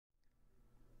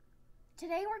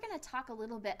Today we're going to talk a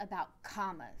little bit about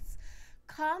commas.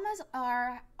 Commas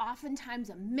are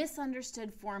oftentimes a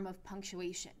misunderstood form of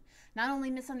punctuation. Not only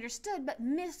misunderstood, but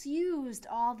misused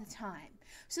all the time.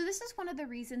 So this is one of the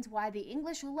reasons why the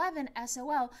English 11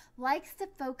 SOL likes to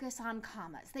focus on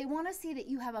commas. They want to see that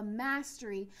you have a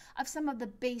mastery of some of the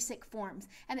basic forms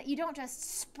and that you don't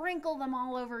just sprinkle them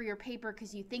all over your paper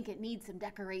because you think it needs some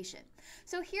decoration.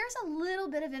 So here's a little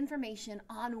bit of information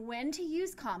on when to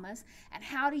use commas and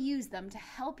how to use them to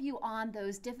help you on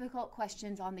those difficult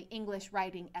questions on the English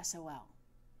writing SOL.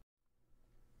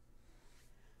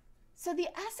 So the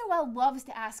SOL loves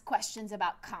to ask questions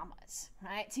about commas,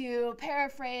 right? To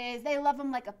paraphrase, they love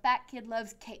them like a fat kid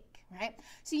loves cake, right?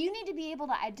 So you need to be able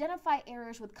to identify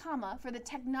errors with comma for the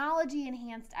technology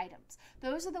enhanced items.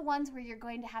 Those are the ones where you're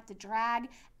going to have to drag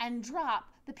and drop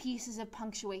the pieces of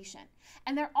punctuation.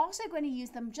 And they're also going to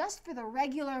use them just for the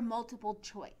regular multiple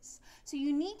choice. So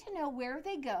you need to know where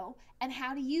they go and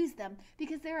how to use them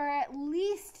because there are at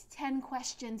least 10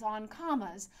 questions on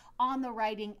commas on the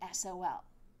writing SOL.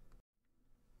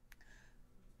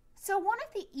 So one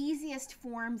of the easiest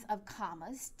forms of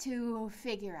commas to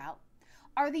figure out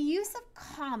are the use of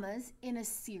commas in a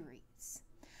series.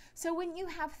 So when you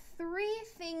have 3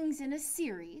 things in a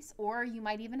series, or you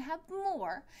might even have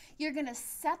more, you're going to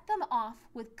set them off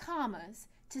with commas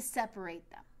to separate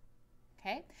them.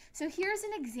 Okay? So here's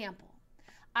an example.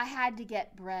 I had to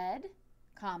get bread,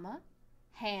 comma,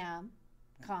 ham,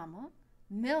 comma,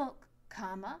 milk,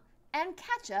 comma, and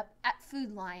ketchup at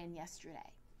Food Lion yesterday.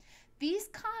 These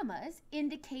commas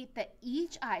indicate that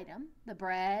each item, the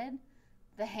bread,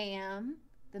 the ham,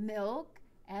 the milk,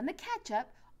 and the ketchup,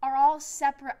 are all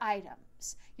separate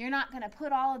items. You're not going to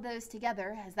put all of those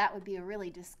together, as that would be a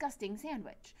really disgusting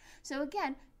sandwich. So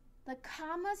again, the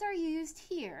commas are used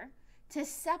here to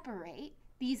separate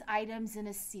these items in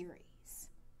a series.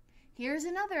 Here's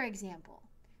another example.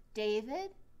 David,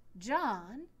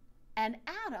 John, and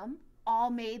Adam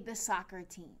all made the soccer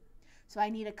team. So I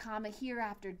need a comma here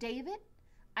after David,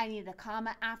 I need a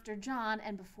comma after John,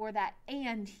 and before that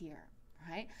and here,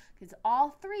 right? Because all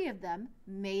 3 of them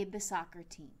made the soccer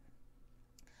team.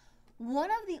 One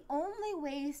of the only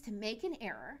ways to make an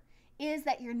error is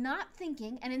that you're not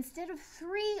thinking, and instead of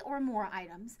 3 or more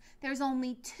items, there's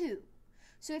only 2.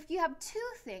 So if you have 2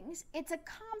 things, it's a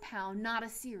compound, not a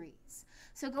series.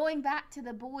 So going back to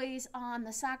the boys on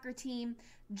the soccer team,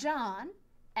 John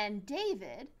and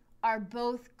David are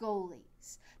both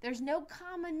goalies. There's no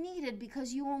comma needed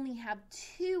because you only have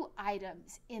 2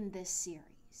 items in this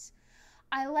series.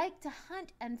 I like to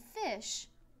hunt and fish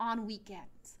on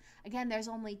weekends. Again, there's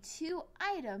only 2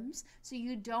 items, so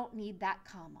you don't need that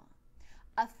comma.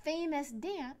 A famous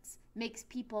dance makes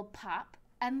people pop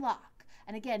and lock.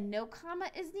 And again, no comma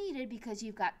is needed because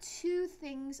you've got 2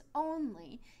 things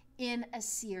only in a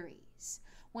series.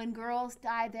 When girls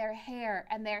dye their hair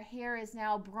and their hair is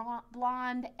now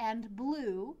blonde and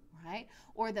blue, right?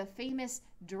 Or the famous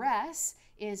dress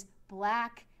is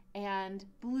black and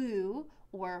blue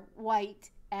or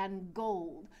white and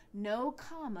gold. No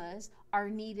commas are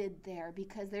needed there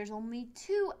because there's only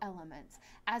 2 elements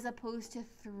as opposed to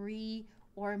 3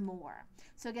 or more.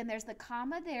 So again, there's the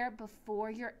comma there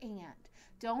before your and.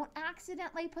 Don't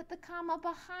accidentally put the comma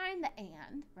behind the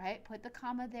and, right? Put the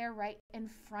comma there right in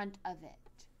front of it.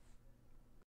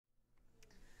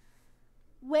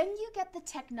 When you get the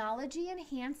technology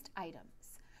enhanced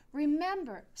items,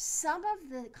 remember some of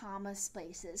the comma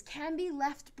spaces can be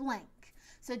left blank.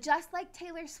 So just like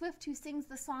Taylor Swift who sings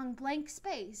the song Blank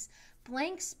Space,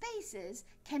 blank spaces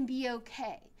can be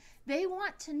okay. They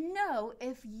want to know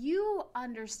if you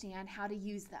understand how to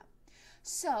use them.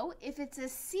 So if it's a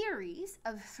series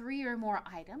of 3 or more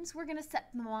items, we're going to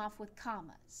set them off with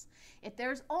commas. If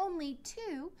there's only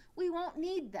 2, we won't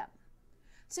need them.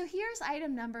 So here's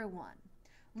item number 1.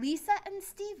 Lisa and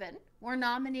Stephen were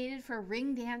nominated for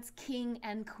Ring Dance King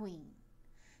and Queen.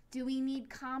 Do we need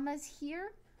commas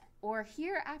here or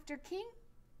here after king?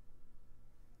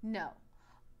 No,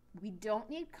 we don't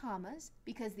need commas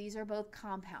because these are both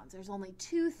compounds. There's only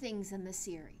 2 things in the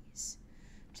series.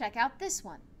 Check out this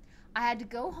one. I had to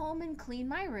go home and clean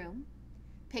my room,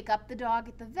 pick up the dog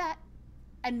at the vet,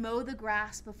 and mow the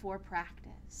grass before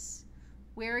practice.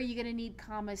 Where are you going to need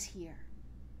commas here?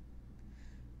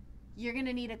 You're going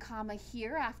to need a comma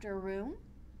here after room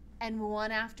and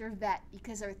 1 after vet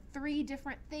because there are 3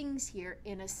 different things here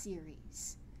in a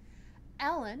series.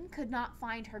 Ellen could not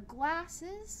find her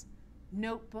glasses,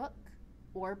 notebook,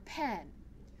 or pen.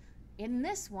 In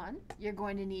this one, you're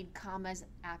going to need commas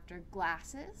after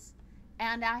glasses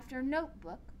and after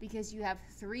notebook because you have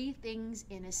 3 things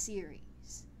in a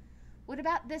series. What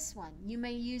about this one? You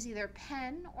may use either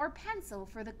pen or pencil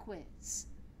for the quiz.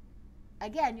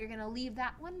 Again, you're going to leave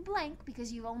that one blank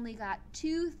because you've only got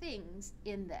 2 things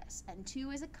in this, and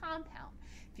 2 is a compound.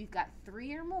 If you've got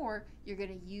 3 or more, you're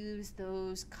going to use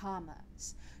those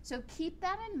commas. So keep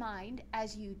that in mind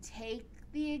as you take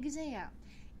the exam.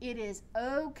 It is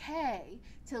okay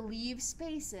to leave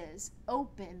spaces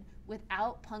open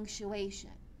without punctuation.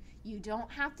 You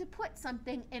don't have to put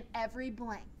something in every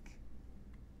blank.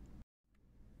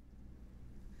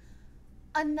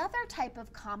 Another type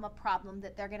of comma problem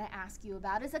that they're going to ask you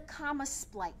about is a comma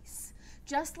splice.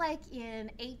 Just like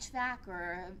in HVAC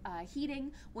or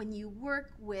heating, when you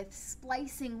work with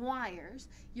splicing wires,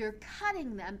 you're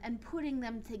cutting them and putting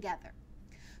them together.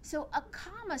 So a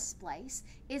comma splice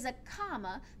is a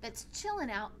comma that's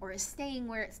chilling out or is staying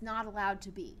where it's not allowed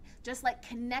to be. Just like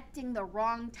connecting the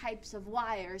wrong types of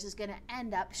wires is going to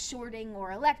end up shorting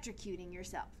or electrocuting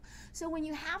yourself. So when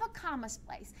you have a comma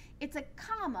splice, it's a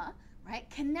comma, right,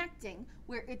 connecting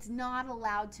where it's not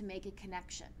allowed to make a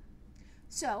connection.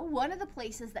 So one of the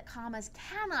places that commas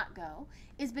cannot go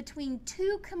is between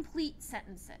 2 complete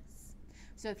sentences.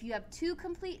 So if you have 2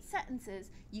 complete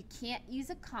sentences, you can't use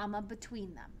a comma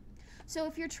between them. So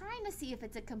if you're trying to see if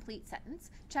it's a complete sentence,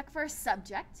 check for a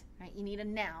subject, right? You need a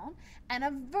noun, and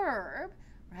a verb,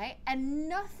 right? And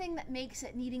nothing that makes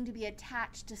it needing to be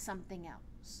attached to something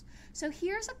else. So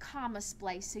here's a comma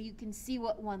splice so you can see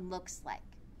what one looks like.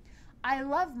 I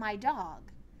love my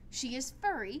dog. She is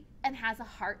furry and has a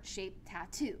heart-shaped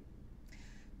tattoo.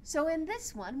 So in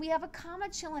this one, we have a comma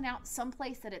chilling out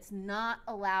someplace that it's not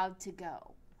allowed to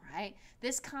go, right?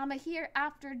 This comma here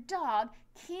after dog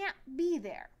can't be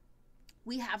there.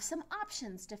 We have some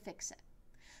options to fix it.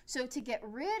 So to get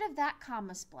rid of that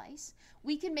comma splice,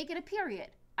 we can make it a period.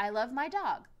 I love my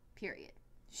dog, period.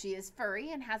 She is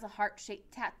furry and has a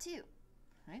heart-shaped tattoo,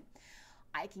 right?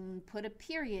 I can put a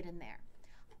period in there.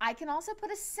 I can also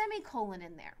put a semicolon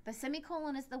in there. The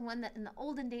semicolon is the one that in the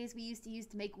olden days we used to use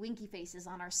to make winky faces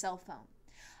on our cell phone.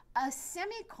 A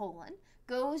semicolon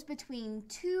goes between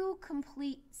 2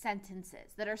 complete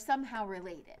sentences that are somehow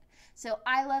related. So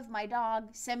I love my dog,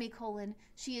 semicolon,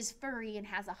 she is furry and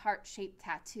has a heart-shaped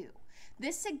tattoo.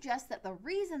 This suggests that the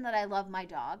reason that I love my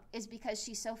dog is because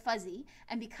she's so fuzzy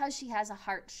and because she has a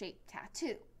heart-shaped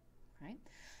tattoo, right?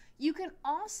 You can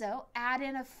also add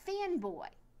in a fanboy.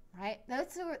 Right?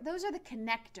 Those are the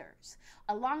connectors.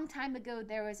 A long time ago,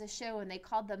 there was a show and they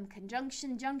called them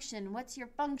Conjunction Junction, What's Your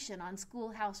Function on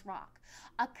Schoolhouse Rock.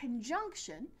 A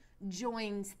conjunction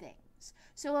joins things.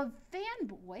 So a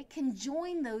fanboy can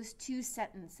join those 2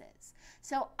 sentences.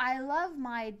 So I love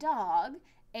my dog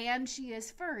and she is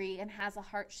furry and has a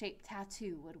heart-shaped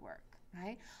tattoo would work,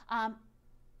 right?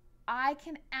 I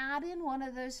can add in one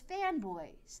of those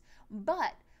fanboys,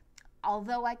 but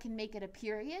although I can make it a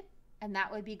period, and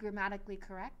that would be grammatically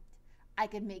correct, I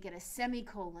could make it a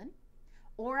semicolon,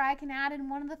 or I can add in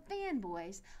one of the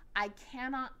fanboys. I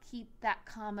cannot keep that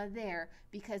comma there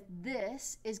because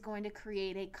this is going to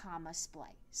create a comma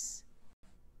splice.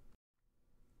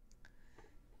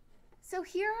 So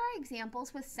here are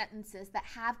examples with sentences that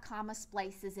have comma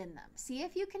splices in them. See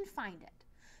if you can find it.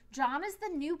 John is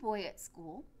the new boy at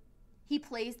school. He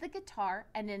plays the guitar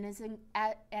and is in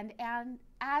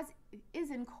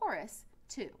chorus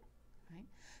too. Right?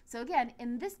 So again,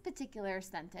 in this particular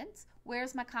sentence,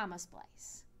 where's my comma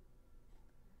splice?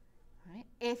 Right?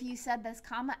 If you said this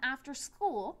comma after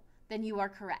school, then you are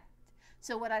correct.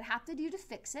 So what I'd have to do to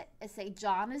fix it is say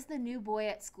John is the new boy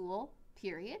at school,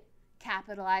 period.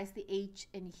 Capitalize the H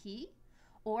in he.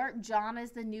 Or John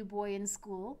is the new boy in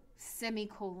school,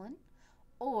 semicolon.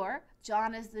 Or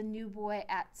John is the new boy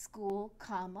at school,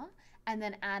 comma, and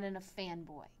then add in a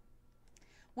fanboy.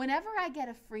 Whenever I get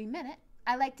a free minute,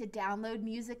 I like to download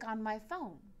music on my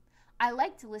phone. I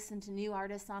like to listen to new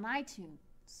artists on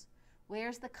iTunes.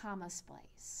 Where's the comma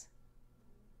splice?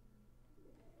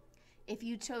 If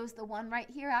you chose the one right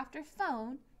here after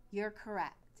phone, you're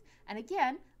correct. And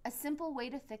again, a simple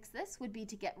way to fix this would be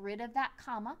to get rid of that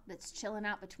comma that's chilling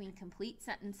out between complete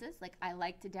sentences, like I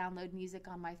like to download music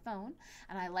on my phone,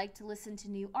 and I like to listen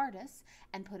to new artists,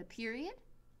 and put a period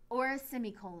or a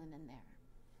semicolon in there.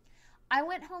 I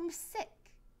went home sick.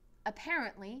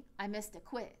 Apparently, I missed a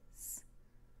quiz.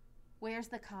 Where's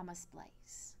the comma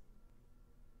splice?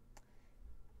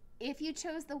 If you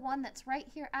chose the one that's right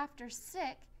here after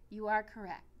sick, you are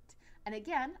correct. And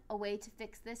again, a way to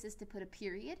fix this is to put a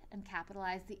period and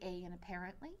capitalize the A in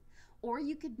apparently, or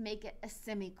you could make it a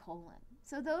semicolon.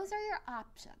 So those are your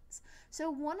options. So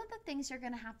one of the things you're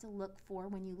going to have to look for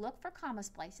when you look for comma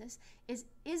splices is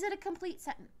it a complete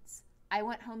sentence? I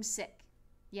went home sick.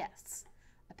 Yes.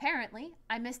 Apparently,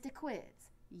 I missed a quiz.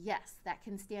 Yes, that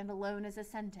can stand alone as a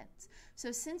sentence.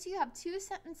 So since you have two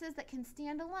sentences that can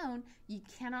stand alone, you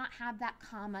cannot have that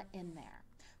comma in there.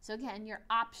 So again, your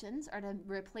options are to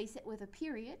replace it with a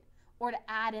period or to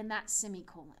add in that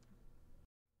semicolon.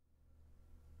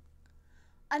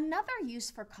 Another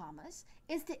use for commas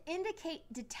is to indicate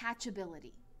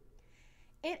detachability.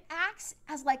 It acts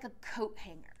as like a coat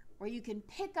hanger, where you can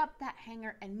pick up that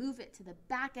hanger and move it to the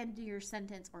back end of your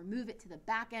sentence or move it to the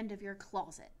back end of your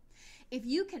closet. If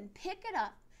you can pick it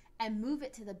up and move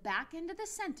it to the back end of the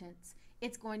sentence,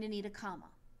 it's going to need a comma.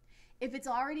 If it's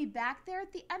already back there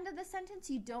at the end of the sentence,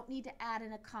 you don't need to add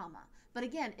in a comma. But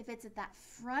again, if it's at that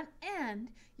front end,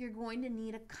 you're going to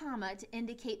need a comma to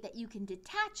indicate that you can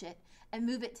detach it and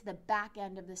move it to the back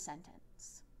end of the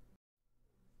sentence.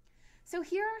 So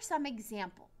here are some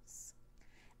examples.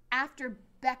 After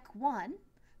Beck won,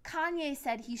 Kanye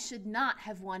said he should not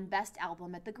have won Best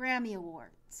Album at the Grammy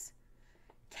Awards.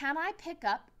 Can I pick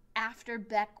up after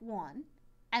Beck won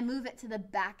and move it to the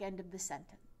back end of the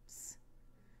sentence?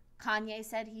 Kanye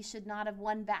said he should not have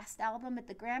won Best Album at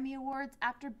the Grammy Awards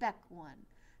after Beck won.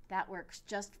 That works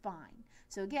just fine.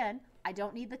 So again, I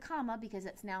don't need the comma because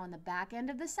it's now in the back end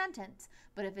of the sentence,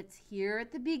 but if it's here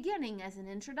at the beginning as an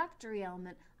introductory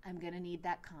element, I'm going to need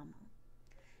that comma.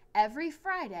 Every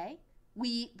Friday, we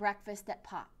eat breakfast at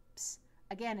Pop's.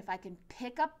 Again, if I can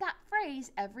pick up that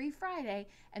phrase every Friday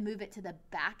and move it to the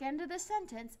back end of the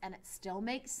sentence and it still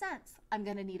makes sense, I'm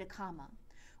going to need a comma.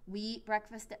 We eat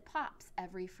breakfast at Pop's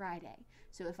every Friday.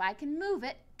 So if I can move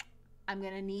it, I'm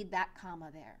going to need that comma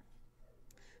there.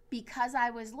 Because I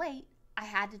was late, I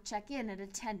had to check in at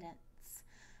attendance.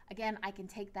 Again, I can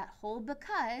take that whole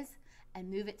because and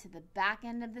move it to the back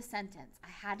end of the sentence. I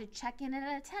had to check in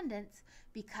at attendance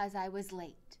because I was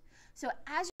late. So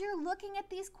as you're looking at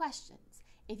these questions,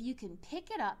 if you can pick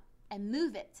it up and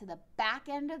move it to the back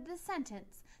end of the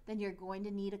sentence, then you're going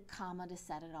to need a comma to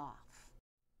set it off.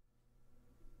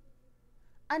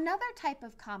 Another type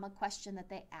of comma question that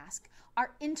they ask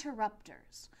are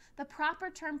interrupters. The proper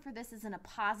term for this is in a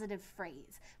positive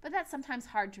phrase, but that's sometimes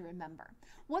hard to remember.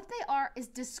 What they are is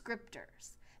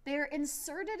descriptors. They are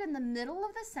inserted in the middle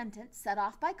of the sentence set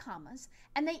off by commas,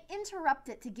 and they interrupt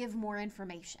it to give more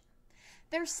information.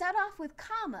 They're set off with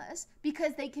commas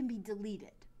because they can be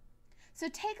deleted. So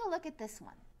take a look at this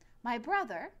one. My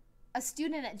brother, a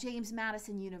student at James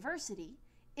Madison University,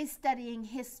 is studying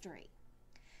history.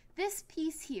 This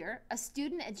piece here, a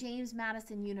student at James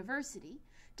Madison University,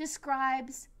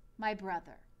 describes my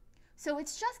brother. So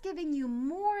it's just giving you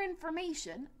more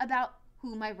information about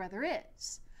who my brother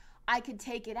is. I could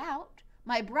take it out.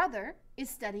 My brother is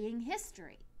studying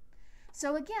history.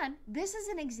 So again, this is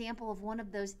an example of one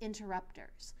of those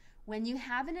interrupters. When you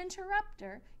have an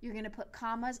interrupter, you're going to put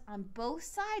commas on both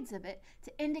sides of it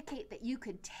to indicate that you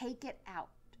could take it out.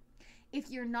 If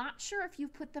you're not sure if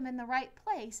you've put them in the right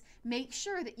place, make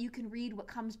sure that you can read what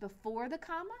comes before the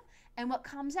comma and what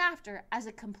comes after as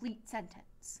a complete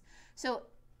sentence. So,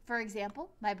 for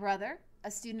example, my brother,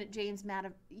 a student at James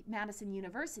Madison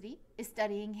University, is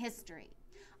studying history.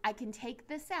 I can take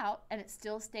this out and it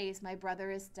still stays my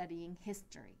brother is studying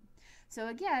history. So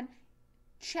again,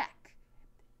 check.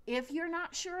 If you're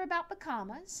not sure about the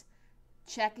commas,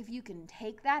 check if you can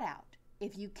take that out.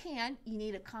 If you can, you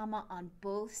need a comma on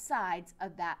both sides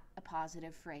of that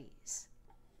appositive phrase.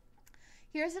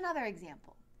 Here's another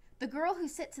example. The girl who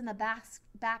sits in the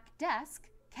back desk,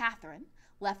 Catherine,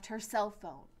 left her cell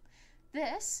phone.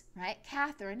 This, right,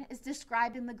 Catherine is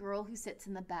describing the girl who sits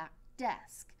in the back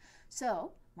desk.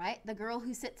 So, right, the girl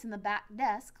who sits in the back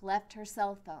desk left her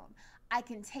cell phone. I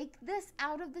can take this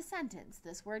out of the sentence,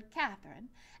 this word Catherine,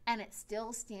 and it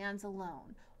still stands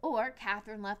alone. Or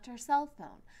Catherine left her cell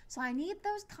phone. So I need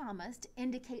those commas to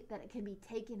indicate that it can be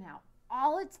taken out.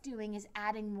 All it's doing is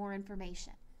adding more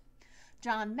information.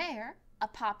 John Mayer, a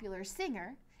popular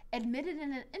singer, admitted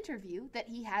in an interview that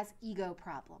he has ego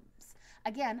problems.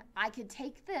 Again, I could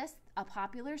take this, a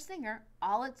popular singer,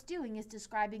 all it's doing is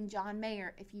describing John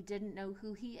Mayer if you didn't know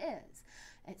who he is.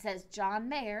 It says John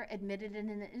Mayer admitted in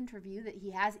an interview that he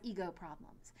has ego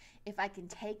problems. If I can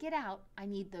take it out, I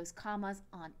need those commas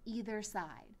on either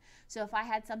side. So if I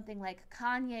had something like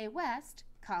Kanye West,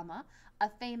 comma, a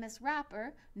famous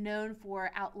rapper known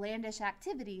for outlandish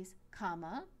activities,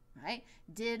 comma, right,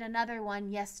 did another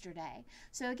one yesterday.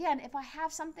 So again, if I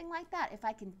have something like that, if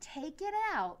I can take it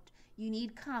out, you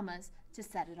need commas to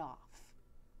set it off.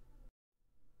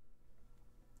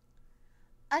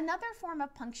 Another form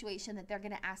of punctuation that they're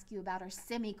going to ask you about are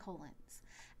semicolons.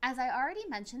 As I already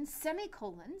mentioned,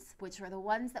 semicolons, which are the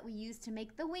ones that we use to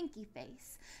make the winky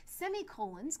face,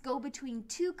 semicolons go between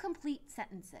two complete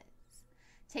sentences.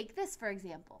 Take this, for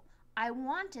example. I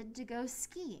wanted to go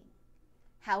skiing.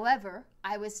 However,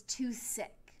 I was too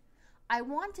sick. I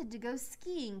wanted to go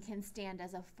skiing can stand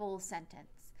as a full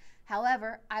sentence.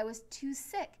 However, I was too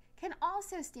sick can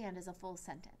also stand as a full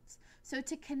sentence. So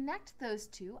to connect those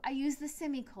two, I use the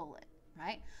semicolon,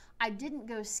 right? I didn't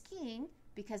go skiing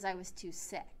because I was too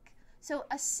sick. So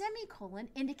a semicolon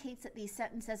indicates that these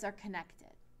sentences are connected.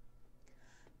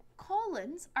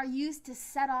 Colons are used to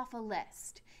set off a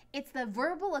list. It's the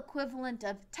verbal equivalent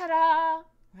of ta-da,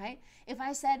 right? If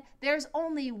I said, there's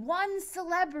only one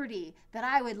celebrity that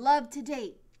I would love to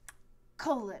date,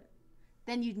 colon,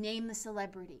 then you'd name the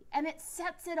celebrity. And it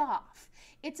sets it off.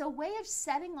 It's a way of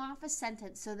setting off a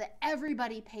sentence so that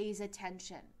everybody pays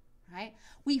attention, right?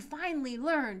 We finally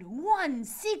learned one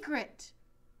secret,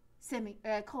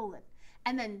 colon.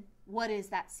 And then what is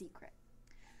that secret?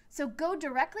 So go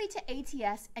directly to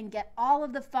ATS and get all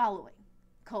of the following,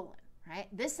 colon, right?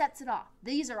 This sets it off.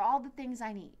 These are all the things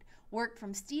I need. Work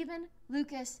from Stephen,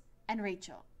 Lucas, and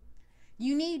Rachel.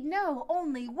 You need know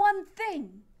only one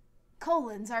thing.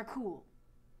 Colons are cool.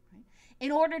 Right?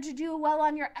 In order to do well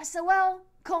on your SOL,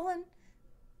 colon,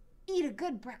 eat a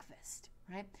good breakfast,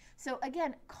 right? So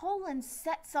again, colons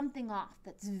set something off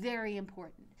that's very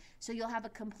important. So you'll have a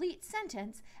complete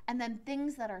sentence and then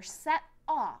things that are set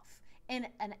off in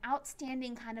an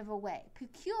outstanding kind of a way,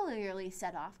 peculiarly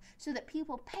set off so that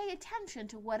people pay attention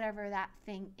to whatever that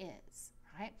thing is,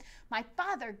 right? My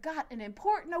father got an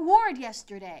important award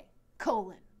yesterday,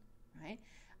 colon, right?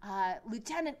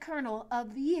 Lieutenant Colonel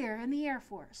of the Year in the Air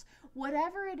Force.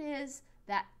 Whatever it is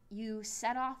that you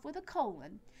set off with a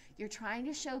colon, you're trying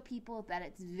to show people that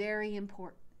it's very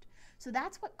important. So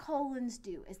that's what colons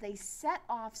do, is they set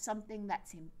off something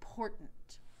that's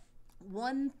important.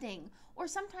 One thing, or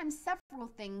sometimes several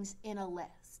things in a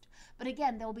list. But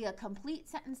again, there'll be a complete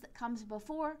sentence that comes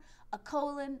before, a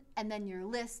colon, and then your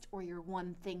list or your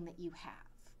one thing that you have.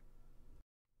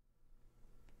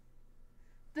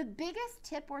 The biggest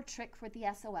tip or trick for the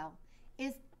SOL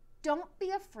is don't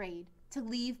be afraid to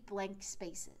leave blank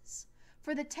spaces.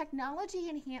 For the technology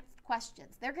enhanced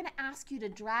questions, they're going to ask you to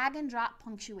drag and drop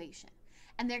punctuation,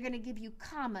 and they're going to give you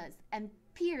commas and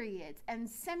periods and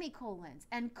semicolons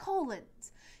and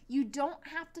colons. You don't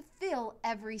have to fill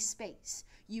every space.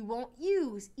 You won't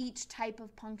use each type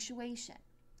of punctuation.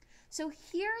 So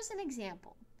here's an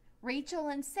example. Rachel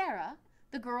and Sarah,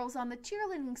 the girls on the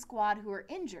cheerleading squad who are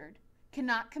injured,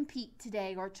 cannot compete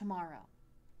today or tomorrow.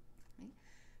 Okay?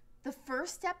 The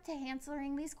first step to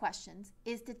answering these questions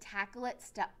is to tackle it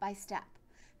step by step.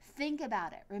 Think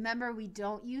about it. Remember, we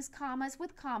don't use commas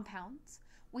with compounds.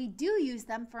 We do use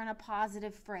them for an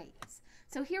appositive phrase.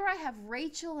 So here I have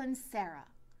Rachel and Sarah.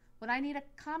 Would I need a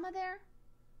comma there?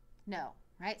 No,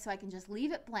 right? So I can just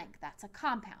leave it blank. That's a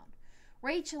compound.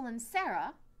 Rachel and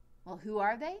Sarah, well, who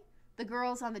are they? The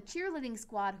girls on the cheerleading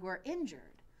squad who are injured.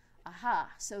 Aha,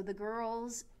 so the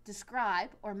girls describe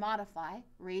or modify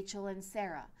Rachel and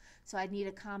Sarah. So I'd need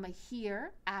a comma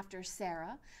here after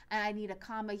Sarah, and I need a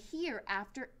comma here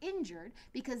after injured,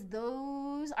 because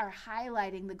those are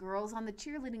highlighting the girls on the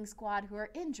cheerleading squad who are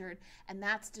injured, and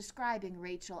that's describing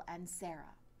Rachel and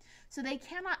Sarah. So they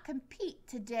cannot compete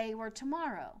today or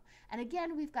tomorrow. And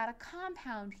again, we've got a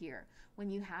compound here.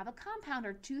 When you have a compound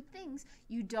or two things,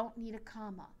 you don't need a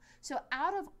comma. So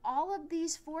out of all of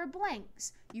these four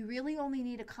blanks, you really only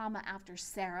need a comma after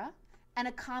Sarah and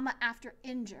a comma after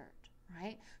injured,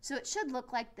 right? So it should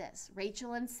look like this.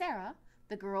 Rachel and Sarah,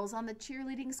 the girls on the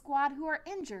cheerleading squad who are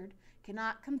injured,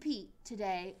 cannot compete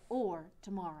today or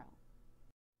tomorrow.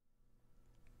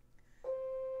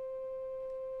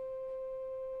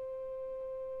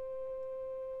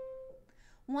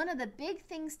 One of the big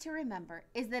things to remember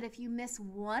is that if you miss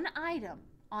one item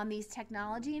on these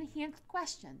technology enhanced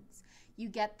questions, you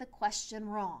get the question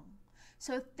wrong.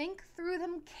 So think through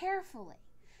them carefully.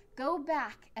 Go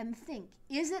back and think,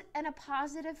 is it an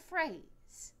appositive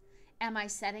phrase? Am I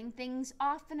setting things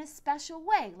off in a special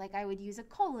way, like I would use a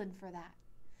colon for that?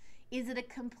 Is it a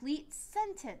complete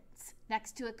sentence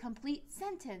next to a complete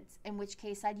sentence, in which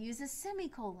case I'd use a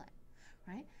semicolon,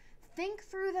 right? Think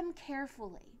through them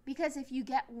carefully, because if you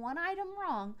get one item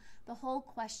wrong, the whole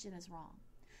question is wrong.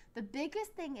 The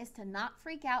biggest thing is to not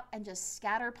freak out and just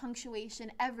scatter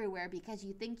punctuation everywhere because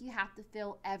you think you have to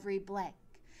fill every blank.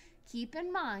 Keep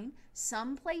in mind,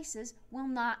 some places will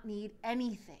not need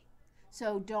anything.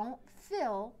 So don't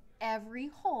fill every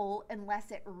hole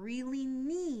unless it really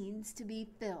needs to be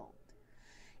filled.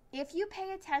 If you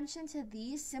pay attention to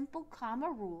these simple comma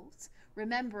rules,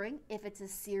 remembering if it's a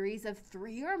series of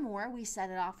 3 or more, we set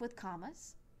it off with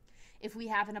commas. If we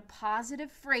have an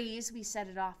appositive phrase, we set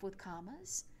it off with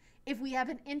commas. If we have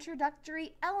an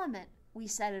introductory element, we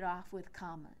set it off with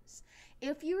commas.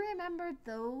 If you remember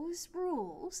those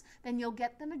rules, then you'll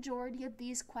get the majority of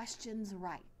these questions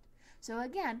right. So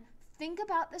again, think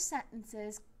about the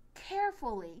sentences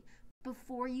carefully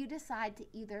before you decide to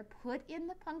either put in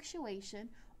the punctuation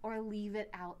or leave it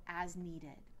out as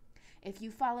needed. If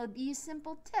you follow these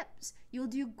simple tips, you'll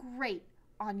do great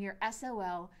on your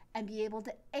SOL and be able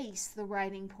to ace the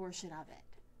writing portion of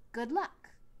it. Good luck!